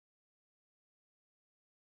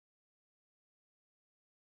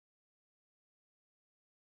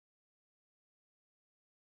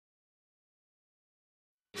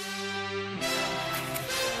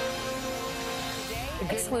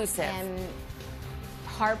Exclusive. I'm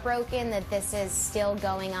heartbroken that this is still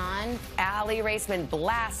going on. Aly Raisman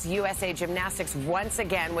blasts USA Gymnastics once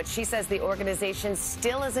again, which she says the organization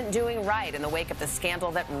still isn't doing right in the wake of the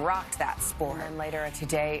scandal that rocked that sport. And later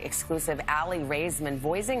today, exclusive Aly Raisman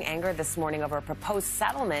voicing anger this morning over a proposed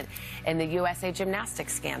settlement in the USA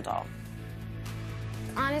Gymnastics scandal.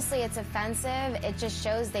 Honestly, it's offensive. It just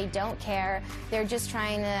shows they don't care. They're just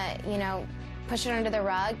trying to, push it under the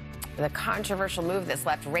rug. The controversial move that's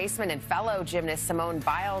left Raisman and fellow gymnast Simone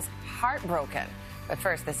Biles heartbroken. But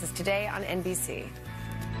first, this is Today on NBC.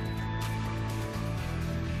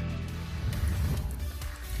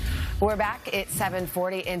 We're back at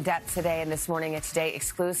 7:40 in depth today, and this morning a Today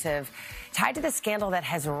exclusive tied to the scandal that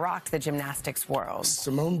has rocked the gymnastics world.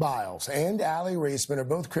 Simone Biles and Aly Raisman are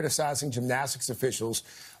both criticizing gymnastics officials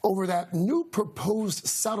over that new proposed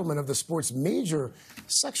settlement of the sport's major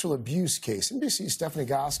sexual abuse case. NBC's Stephanie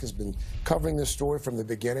Gosk has been covering this story from the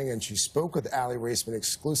beginning, and she spoke with Aly Raisman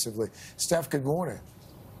exclusively. Steph, good morning.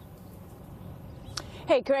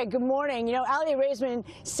 Hey, Craig, good morning. Aly Raisman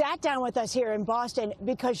sat down with us here in Boston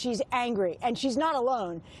because she's angry, and she's not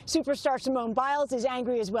alone. Superstar Simone Biles is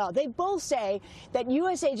angry as well. They both say that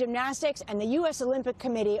USA Gymnastics and the U.S. Olympic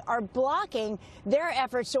Committee are blocking their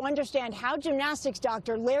efforts to understand how gymnastics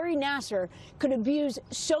doctor Larry Nassar could abuse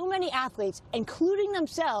so many athletes, including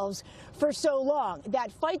themselves, for so long.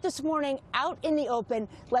 That fight this morning out in the open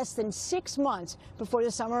less than 6 months before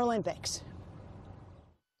the Summer Olympics.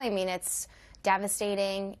 I mean, it's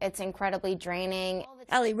devastating. It's incredibly draining.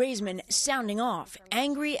 Aly Raisman sounding off,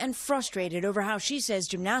 angry and frustrated over how she says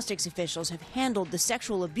gymnastics officials have handled the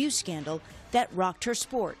sexual abuse scandal that rocked her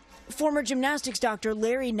sport. Former gymnastics doctor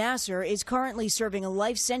Larry Nassar is currently serving a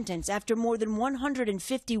life sentence after more than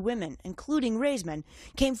 150 women, including Raisman,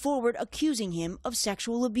 came forward accusing him of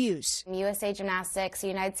sexual abuse. USA Gymnastics, the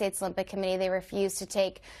United States Olympic Committee, they refuse to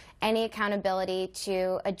take any accountability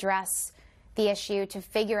to address the issue, to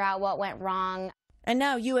figure out what went wrong. And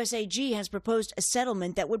now USAG has proposed a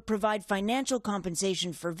settlement that would provide financial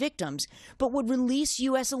compensation for victims, but would release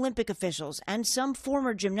U.S. Olympic officials and some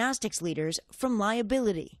former gymnastics leaders from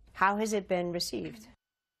liability. How has it been received?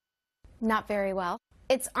 Not very well.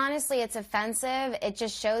 It's offensive. It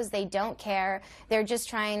just shows they don't care. They're just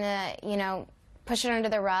trying to, push it under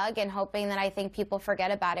the rug and hoping that I think people forget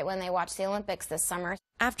about it when they watch the Olympics this summer.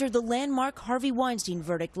 After the landmark Harvey Weinstein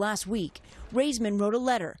verdict last week, Raisman wrote a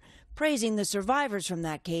letter praising the survivors from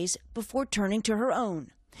that case before turning to her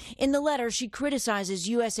own. In the letter, she criticizes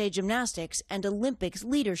USA Gymnastics and Olympics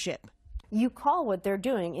leadership. You call what they're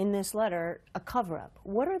doing in this letter a cover-up.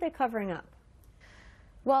 What are they covering up?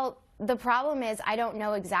 Well, the problem is I don't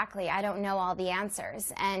know exactly. I don't know all the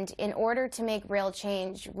answers. And in order to make real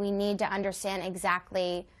change, we need to understand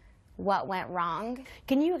exactly what went wrong.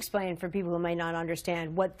 Can you explain for people who may not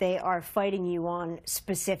understand what they are fighting you on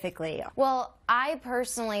specifically? Well, I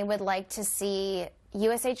personally would like to see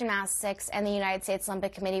USA Gymnastics and the United States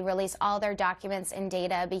Olympic Committee release all their documents and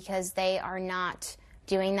data, because they are not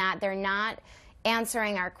doing that. They're not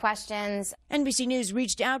answering our questions. NBC News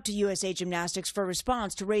reached out to USA Gymnastics for a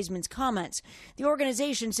response to Raisman's comments. The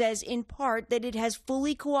organization says in part that it has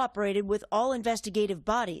fully cooperated with all investigative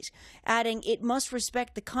bodies, adding it must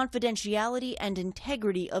respect the confidentiality and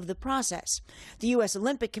integrity of the process. The U.S.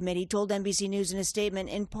 Olympic Committee told NBC News in a statement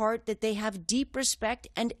in part that they have deep respect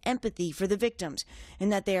and empathy for the victims,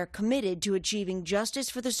 and that they are committed to achieving justice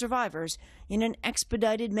for the survivors in an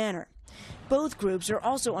expedited manner. Both groups are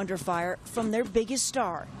also under fire from their biggest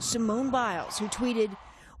star, Simone Biles, who tweeted,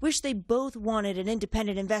 "Wish they both wanted an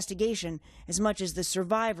independent investigation as much as the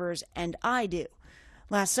survivors and I do."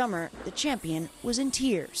 Last summer, the champion was in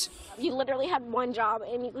tears. You literally had one job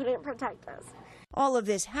and you couldn't protect us. All of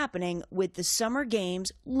this happening with the Summer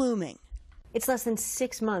Games looming. It's less than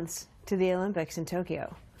 6 months to the Olympics in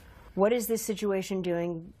Tokyo. What is this situation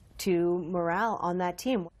doing to morale on that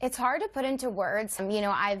team? It's hard to put into words.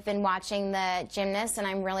 I've been watching the gymnasts and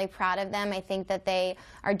I'm really proud of them. I think that they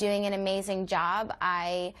are doing an amazing job.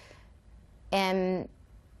 I am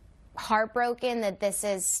heartbroken that this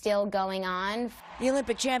is still going on. The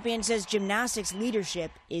Olympic champion says gymnastics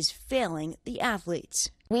leadership is failing the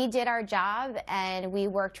athletes. We did our job and we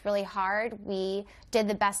worked really hard. We did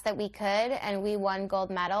the best that we could and we won gold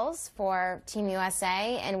medals for Team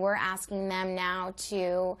USA, and we're asking them now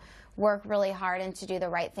to work really hard and to do the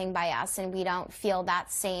right thing by us, and we don't feel that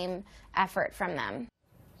same effort from them.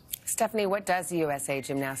 Stephanie, what does USA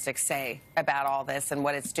Gymnastics say about all this and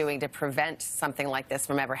what it's doing to prevent something like this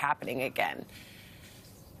from ever happening again?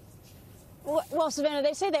 Well, Savannah,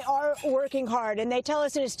 they say they are working hard, and they tell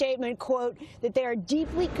us in a statement, quote, that they are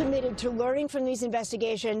deeply committed to learning from these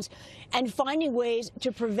investigations and finding ways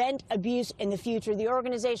to prevent abuse in the future. The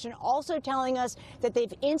organization also telling us that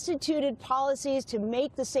they've instituted policies to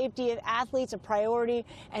make the safety of athletes a priority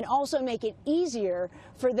and also make it easier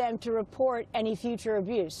for them to report any future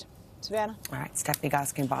abuse. Savannah? All right, Stephanie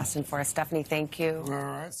Gosk in Boston for us. Stephanie, thank you. All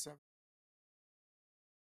right.